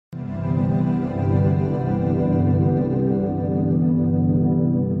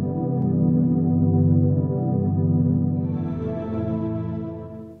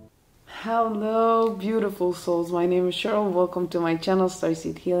Hello, beautiful souls. My name is Cheryl. Welcome to my channel,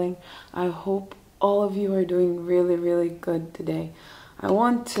 Starseed Healing. I hope all of you are doing really good today. I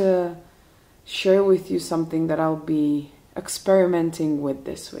want to share with you something that I'll be experimenting with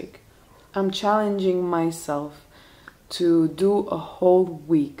this week. I'm challenging myself to do a whole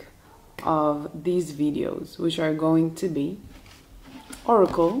week of these videos, which are going to be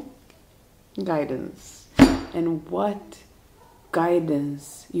Oracle guidance and what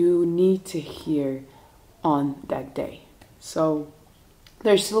guidance you need to hear on that day. So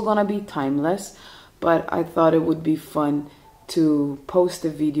they're still gonna be timeless, but I thought it would be fun to post a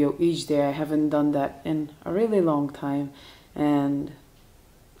video each day. I haven't done that in a really long time, and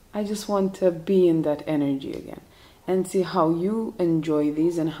I just want to be in that energy again and see how you enjoy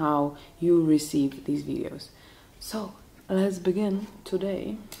these and how you receive these videos. So let's begin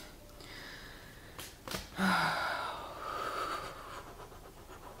today.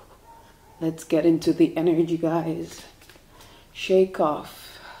 Let's get into the energy, guys. Shake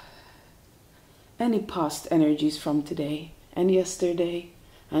off any past energies from today and yesterday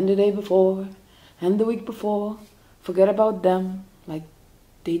and the day before and the week before. Forget about them like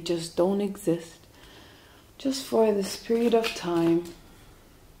they just don't exist. Just for this period of time,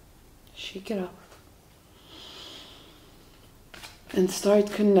 shake it off and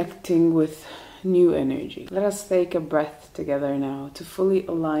start connecting with new energy. Let us take a breath together now to fully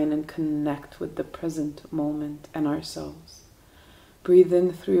align and connect with the present moment and ourselves. Breathe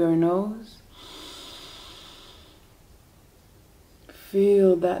in through your nose.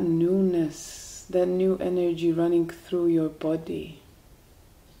 Feel that newness, that new energy running through your body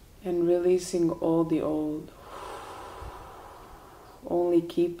and releasing all the old. Only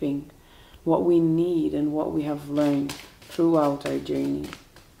keeping what we need and what we have learned throughout our journey.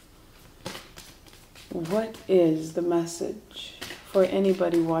 What is the message for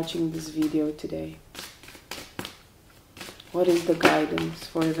anybody watching this video today? What is the guidance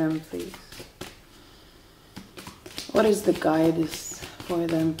for them, please? What is the guidance for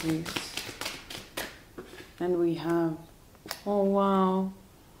them, please? And we have, oh wow,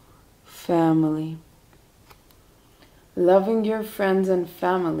 family. Loving your friends and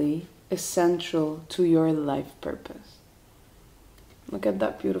family is central to your life purpose. Look at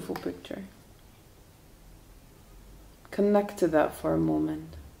that beautiful picture. Connect to that for a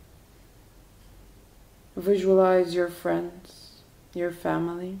moment. Visualize your friends, your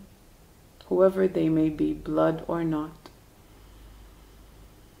family, whoever they may be, blood or not.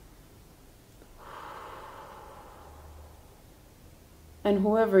 And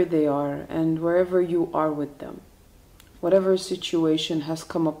whoever they are and wherever you are with them, whatever situation has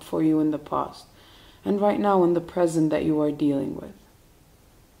come up for you in the past and right now in the present that you are dealing with.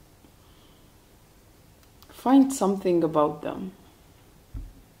 Find something about them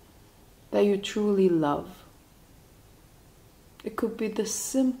that you truly love. It could be the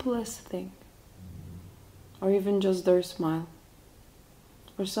simplest thing, or even just their smile,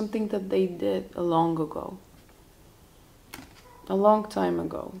 or something that they did a long time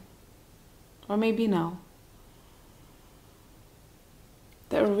ago, or maybe now,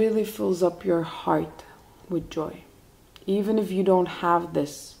 that really fills up your heart with joy. Even if you don't have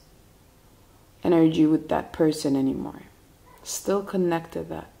this energy with that person anymore, still connect to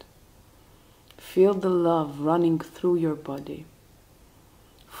that. Feel the love running through your body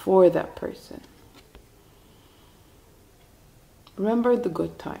for that person. Remember the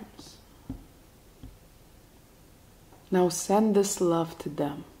good times. Now send this love to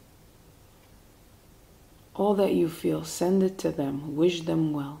them. All that you feel, send it to them. Wish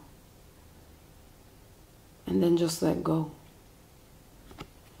them well. And then just let go.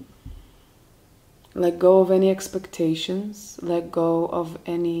 Let go of any expectations. Let go of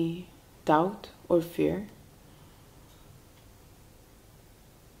any doubt or fear.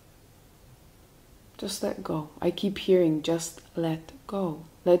 Just let go. I keep hearing, just let go.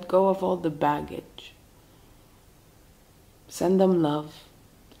 Let go of all the baggage. Send them love,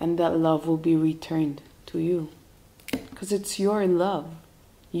 and that love will be returned to you. Because it's your love.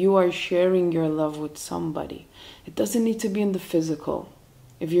 You are sharing your love with somebody. It doesn't need to be in the physical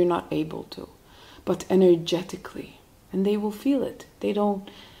if you're not able to, but energetically. And they will feel it. They don't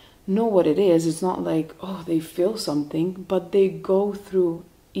know what it is. It's not like, oh, they feel something, but they go through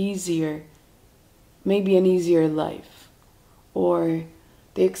easier, maybe an easier life, or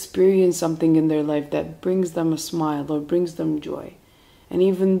they experience something in their life that brings them a smile or brings them joy. And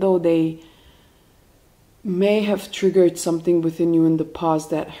even though they may have triggered something within you in the past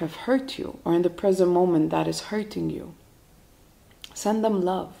that have hurt you, or in the present moment that is hurting you, send them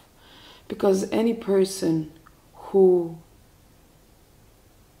love. Because any person who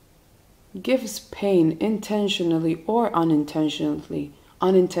gives pain intentionally or unintentionally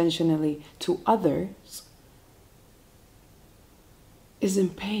to others is in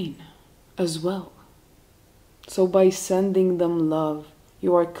pain as well. So by sending them love,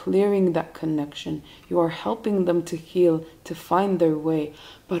 you are clearing that connection. You are helping them to heal, to find their way.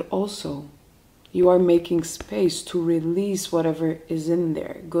 But also, you are making space to release whatever is in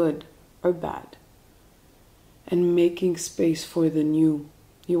there, good or bad. And making space for the new.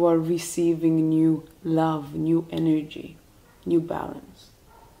 You are receiving new love, new energy, new balance.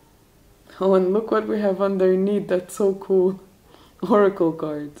 Oh, and look what we have underneath. That's so cool. Oracle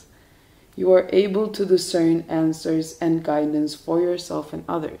cards. You are able to discern answers and guidance for yourself and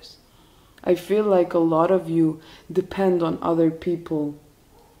others. I feel like a lot of you depend on other people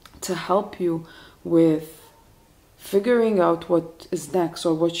to help you with figuring out what is next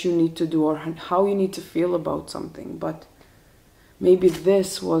or what you need to do or how you need to feel about something. But maybe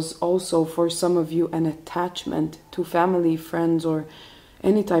this was also for some of you an attachment to family, friends, or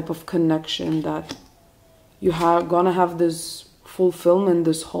any type of connection that you are gonna have this fulfillment,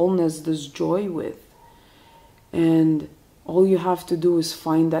 this wholeness, this joy with. And all you have to do is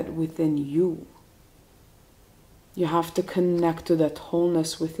find that within you. You have to connect to that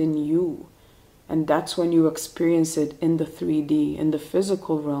wholeness within you. And that's when you experience it in the 3D, in the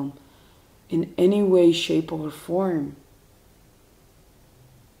physical realm, in any way, shape, or form.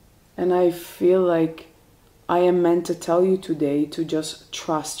 And I feel like I am meant to tell you today to just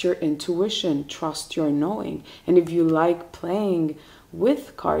trust your intuition, trust your knowing. And if you like playing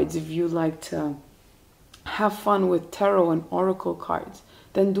with cards, if you like to have fun with tarot and oracle cards,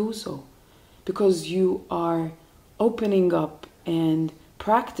 then do so. Because you are opening up and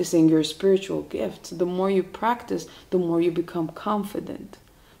practicing your spiritual gifts. The more you practice, the more you become confident.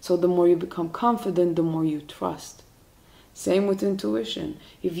 So the more you become confident, the more you trust. Same with intuition.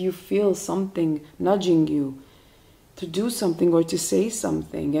 If you feel something nudging you to do something or to say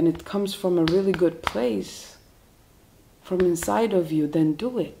something, and it comes from a really good place, from inside of you, then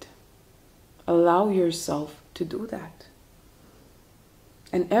do it. Allow yourself to do that.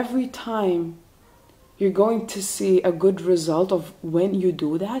 And every time you're going to see a good result of when you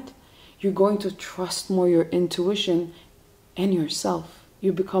do that, you're going to trust more your intuition and yourself.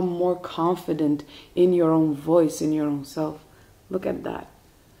 You become more confident in your own voice, in your own self. Look at that.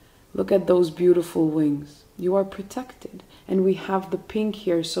 Look at those beautiful wings. You are protected. And we have the pink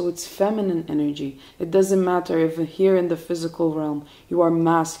here, so it's feminine energy. It doesn't matter if here in the physical realm you are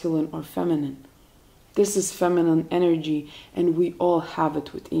masculine or feminine. This is feminine energy, and we all have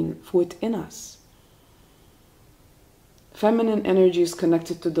it within us. Feminine energy is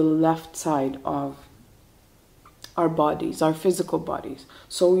connected to the left side of our bodies, our physical bodies.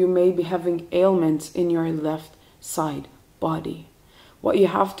 So you may be having ailments in your left side body. What you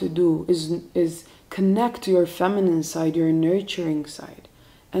have to do is connect to your feminine side, your nurturing side,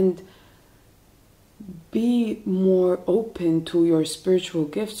 and be more open to your spiritual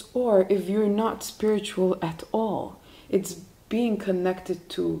gifts. Or if you're not spiritual at all, it's being connected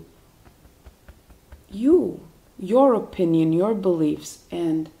to you, your opinion, your beliefs,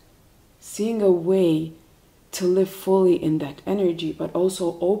 and seeing a way to live fully in that energy, but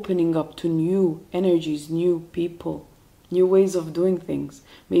also opening up to new energies, new people, new ways of doing things.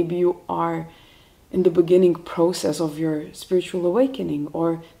 Maybe you are in the beginning process of your spiritual awakening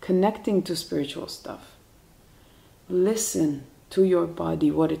or connecting to spiritual stuff. Listen to your body,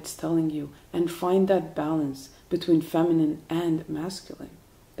 what it's telling you, and find that balance between feminine and masculine.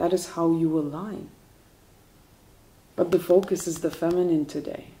 That is how you align. But the focus is the feminine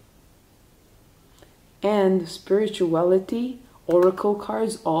today. And spirituality, oracle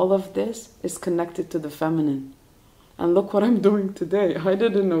cards, all of this is connected to the feminine. And look what I'm doing today. I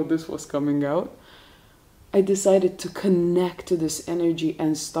didn't know this was coming out. I decided to connect to this energy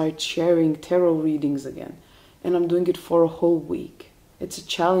and start sharing tarot readings again. And I'm doing it for a whole week. It's a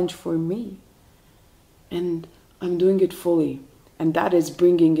challenge for me. And I'm doing it fully. And that is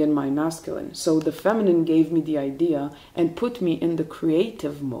bringing in my masculine. So the feminine gave me the idea and put me in the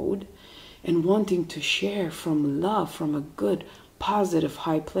creative mode and wanting to share from love, from a good, positive,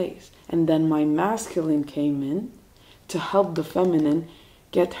 high place. And then my masculine came in to help the feminine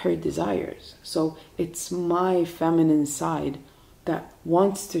get her desires. So it's my feminine side that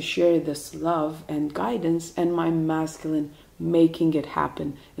wants to share this love and guidance, and my masculine making it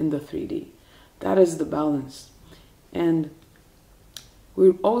happen in the 3D. That is the balance. And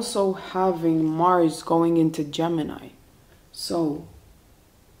we're also having Mars going into Gemini. So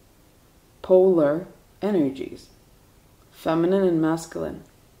polar energies, feminine and masculine,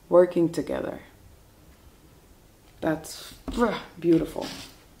 working together. That's beautiful.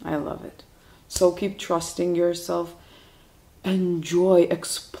 I love it. So keep trusting yourself. Enjoy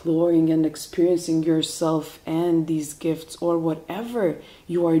exploring and experiencing yourself and these gifts, or whatever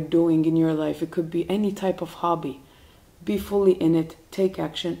you are doing in your life. It could be any type of hobby. Be fully in it. Take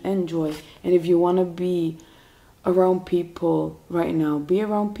action. Enjoy. And if you want to be around people right now, be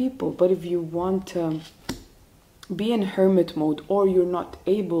around people. But if you want to be in hermit mode, or you're not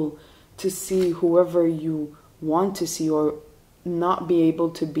able to see whoever you want to see, or not be able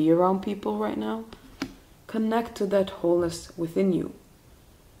to be around people right now, connect to that wholeness within you.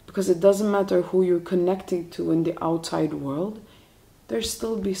 Because it doesn't matter who you're connecting to in the outside world, there'll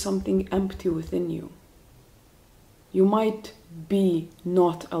still be something empty within you. You might be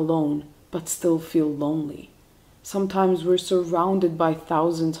not alone, but still feel lonely. Sometimes we're surrounded by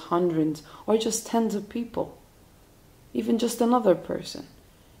thousands, hundreds, or just tens of people. Even just another person.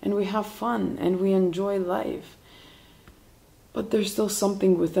 And we have fun and we enjoy life. But there's still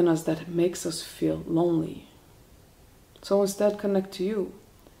something within us that makes us feel lonely. So instead, connect to you.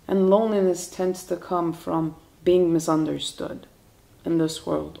 And loneliness tends to come from being misunderstood in this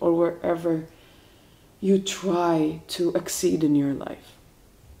world, or wherever you try to exceed in your life.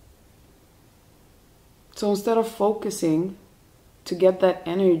 So instead of focusing to get that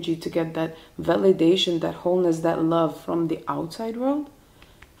energy, to get that validation, that wholeness, that love from the outside world,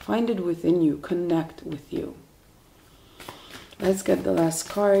 find it within you. Connect with you. Let's get the last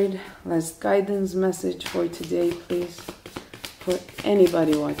card. Last guidance message for today, please. For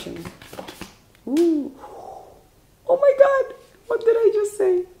anybody watching. Ooh. Oh my God. What did I just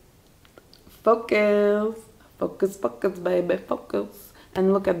say? Focus. Focus, focus, baby. Focus.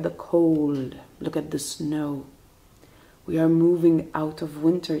 And look at the cold. Look at the snow. We are moving out of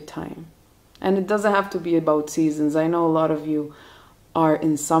winter time. And it doesn't have to be about seasons. I know a lot of you are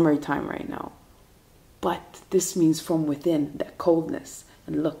in summertime right now. But this means from within, that coldness.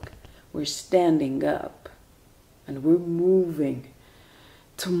 And look, we're standing up. And we're moving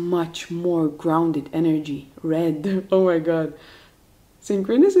to much more grounded energy. Red. Oh my God.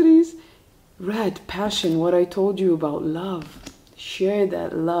 Synchronicities. Red, passion, what I told you about love. Share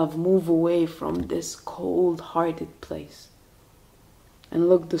that love. Move away from this cold-hearted place. And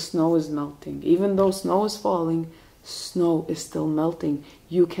look, the snow is melting. Even though snow is falling, snow is still melting.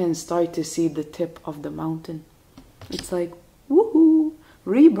 You can start to see the tip of the mountain. It's like, woohoo,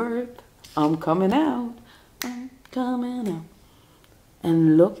 rebirth. I'm coming out. I'm coming out.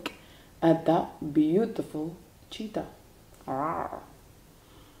 And look at that beautiful cheetah.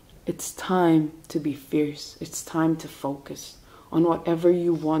 It's time to be fierce. It's time to focus on whatever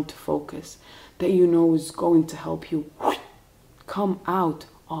you want to focus, that you know is going to help you come out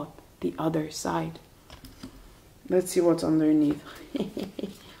on the other side. Let's see what's underneath.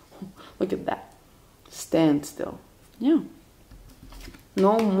 Look at that. Stand still. Yeah.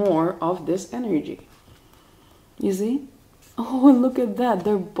 No more of this energy. You see? Oh, and look at that.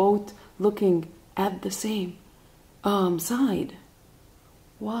 They're both looking at the same side.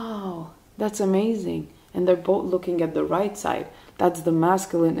 Wow. That's amazing. And they're both looking at the right side. That's the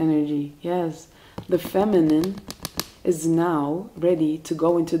masculine energy. Yes. The feminine is now ready to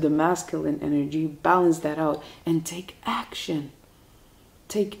go into the masculine energy, balance that out, and take action.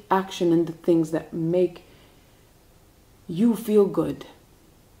 Take action in the things that make you feel good.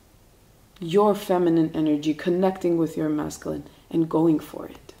 Your feminine energy connecting with your masculine and going for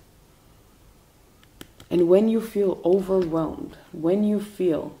it. And when you feel overwhelmed, when you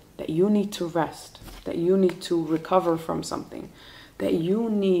feel that you need to rest, that you need to recover from something, that you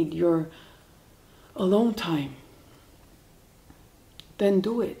need your alone time, then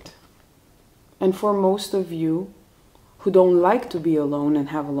do it. And for most of you who don't like to be alone and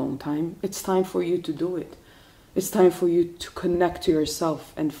have alone time, it's time for you to do it. It's time for you to connect to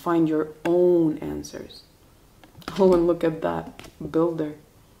yourself and find your own answers. Oh, and look at that, builder.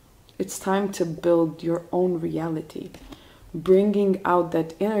 It's time to build your own reality, bringing out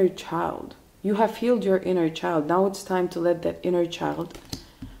that inner child. You have healed your inner child. Now it's time to let that inner child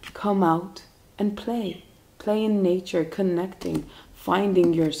come out and play. Play in nature, connecting,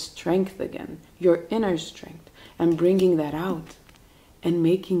 finding your strength again, your inner strength, and bringing that out and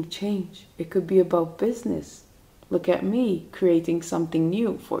making change. It could be about business. Look at me creating something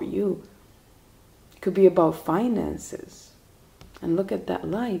new for you. It could be about finances. And look at that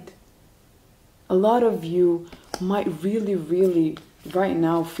light. A lot of you might really right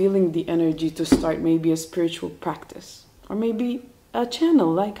now feeling the energy to start maybe a spiritual practice, or maybe a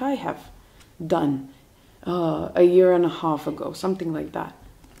channel like I have done a year and a half ago, something like that.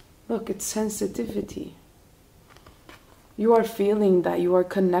 Look, it's sensitivity. You are feeling that, you are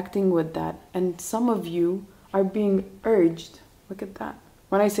connecting with that, and some of you are being urged, look at that,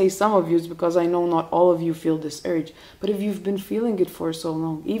 When I say some of you, it's because I know not all of you feel this urge. But if you've been feeling it for so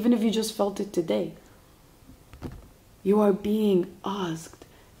long, even if you just felt it today, you are being asked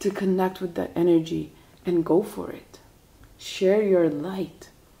to connect with that energy and go for it. Share your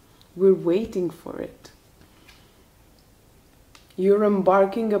light. We're waiting for it. You're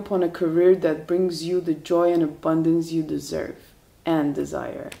embarking upon a career that brings you the joy and abundance you deserve and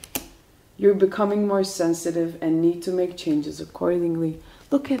desire. You're becoming more sensitive and need to make changes accordingly.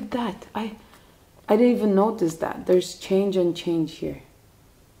 Look at that. I didn't even notice that. There's change and change here.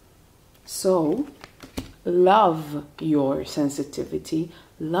 So, love your sensitivity,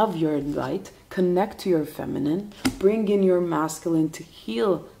 love your light, connect to your feminine, bring in your masculine to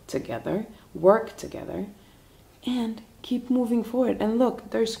heal together, work together, and keep moving forward. And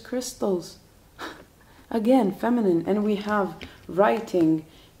look, there's crystals. Again, feminine. And we have writing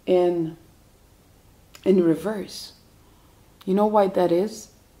in reverse. You know why that is?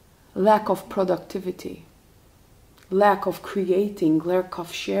 Lack of productivity, lack of creating, lack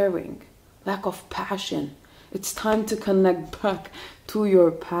of sharing, lack of passion. It's time to connect back to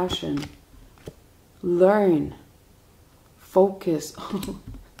your passion. Learn, focus,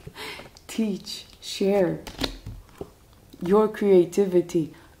 teach, share your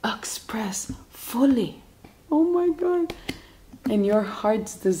creativity, express fully. Oh my God. And your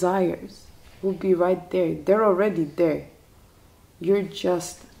heart's desires will be right there. They're already there. You're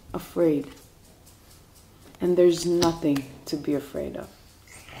just afraid. And there's nothing to be afraid of.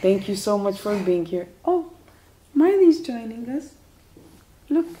 Thank you so much for being here. Oh, Miley's joining us.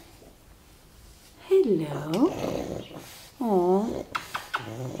 Look. Hello. Oh.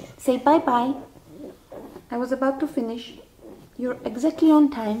 Say bye-bye. I was about to finish. You're exactly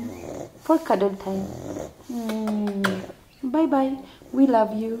on time for cuddle time. Bye-bye. We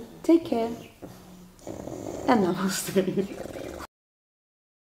love you. Take care. And namaste.